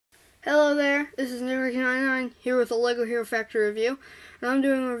Hello there, this is NickRicky99 here with a LEGO Hero Factory review, and I'm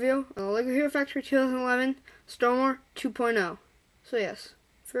doing a review on the LEGO Hero Factory 2011 Stormwar 2.0. So yes,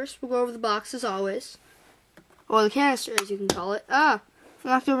 first we'll go over the box as always, or the canister as you can call it. I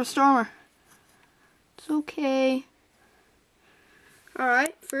knocked over Stormer. It's okay.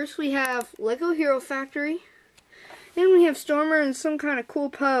 Alright, first we have LEGO Hero Factory, and we have Stormer in some kind of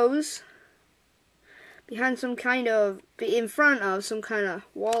cool pose. In front of some kind of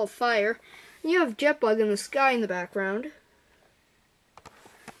wall of fire. And you have Jetbug in the sky in the background.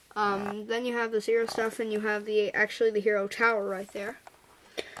 Then you have this hero stuff, and you have the hero tower right there.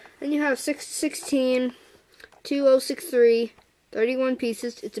 Then you have 616, 2063, 31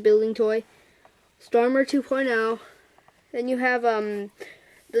 pieces. It's a building toy. Stormer 2.0. Then you have the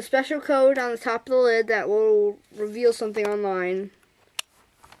special code on the top of the lid that will reveal something online.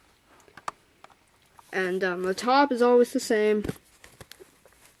 And the top is always the same.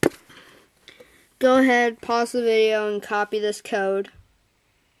 Go ahead, pause the video, and copy this code.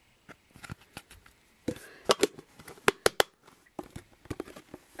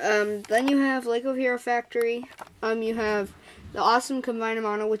 Then you have LEGO Hero Factory. You have the awesome combiner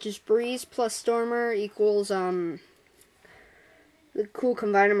model, which is Breeze plus Stormer equals the cool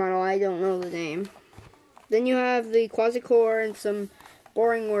combiner model. I don't know the name. Then you have the Quasi-Core and some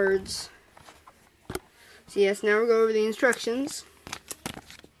boring words. So yes, now we'll go over the instructions.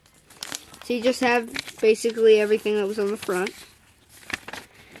 So you just have basically everything that was on the front.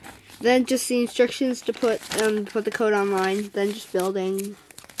 Then just the instructions to put the code online. Then just building.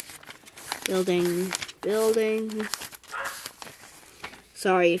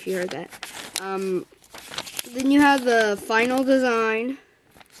 Sorry if you heard that. Then you have the final design.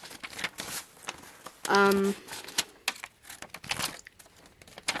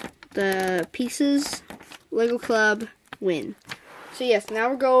 The pieces. LEGO Club win. So yes, now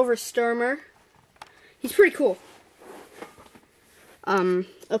we'll go over Stormer. He's pretty cool.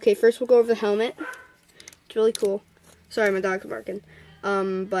 Okay, first we'll go over the helmet. It's really cool. Sorry, my dog's barking.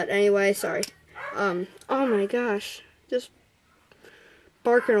 But anyway, sorry. Oh my gosh. Just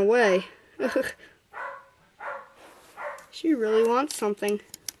barking away. She really wants something.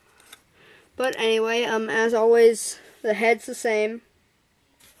 But anyway, as always, the head's the same.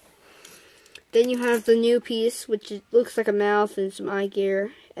 Then you have the new piece, which looks like a mouth and some eye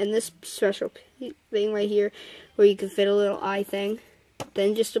gear. And this special thing right here, where you can fit a little eye thing.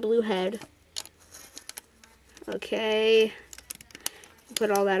 Then just a blue head. Okay.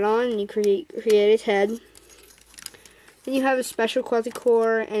 Put all that on, and you create his head. Then you have a special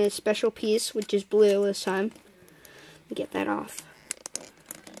Quasi-Core and a special piece, which is blue this time. Let me get that off.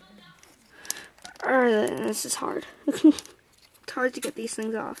 This is hard. It's hard to get these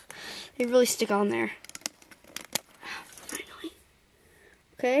things off. They really stick on there. Finally.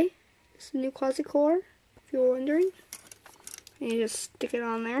 Okay, it's a new Quasi-Core, if you're wondering. And you just stick it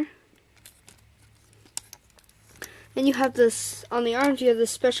on there. Then you have this, on the arms, you have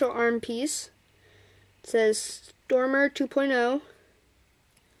this special arm piece. It says Stormer 2.0.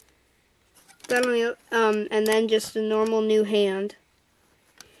 That on the, and then just a normal new hand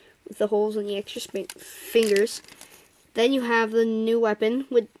with the holes in the extra fingers. Then you have the new weapon,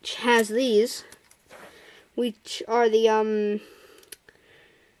 which has these, which are the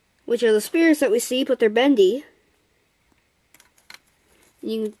spears that we see, but they're bendy.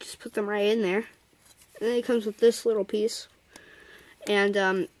 You can just put them right in there. And then it comes with this little piece. And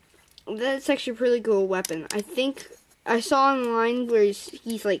that's actually a pretty cool weapon. I think I saw online where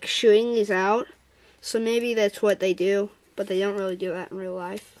he's like shooting these out, so maybe that's what they do, but they don't really do that in real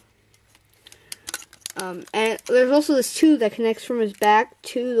life. And there's also this tube that connects from his back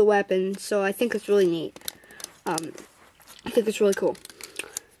to the weapon, so I think it's really neat. I think it's really cool.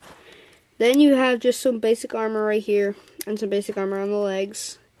 Then you have just some basic armor right here, and some basic armor on the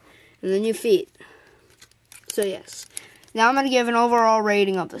legs, and the new feet. So yes. Now I'm going to give an overall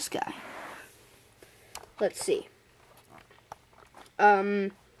rating of this guy. Let's see. For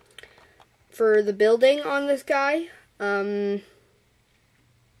the building on this guy,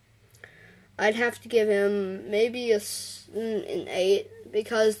 I'd have to give him maybe an 8,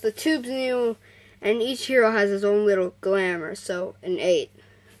 because the tube's new, and each hero has his own little glamour, so an 8.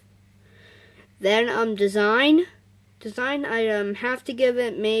 Then, Design, I'd have to give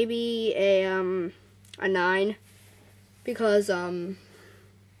it maybe a 9, because, a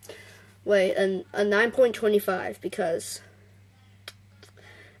 9.25, because,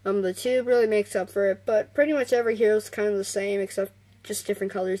 the tube really makes up for it, but pretty much every hero's kind of the same, except just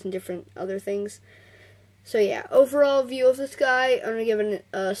different colors and different other things. So yeah, overall view of this guy, I'm going to give it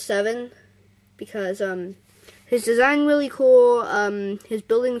a 7, because His design really cool. His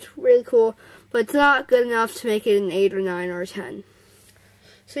building's really cool, but it's not good enough to make it an 8 or 9 or a 10.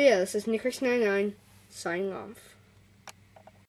 So yeah, this is Nickers99 signing off.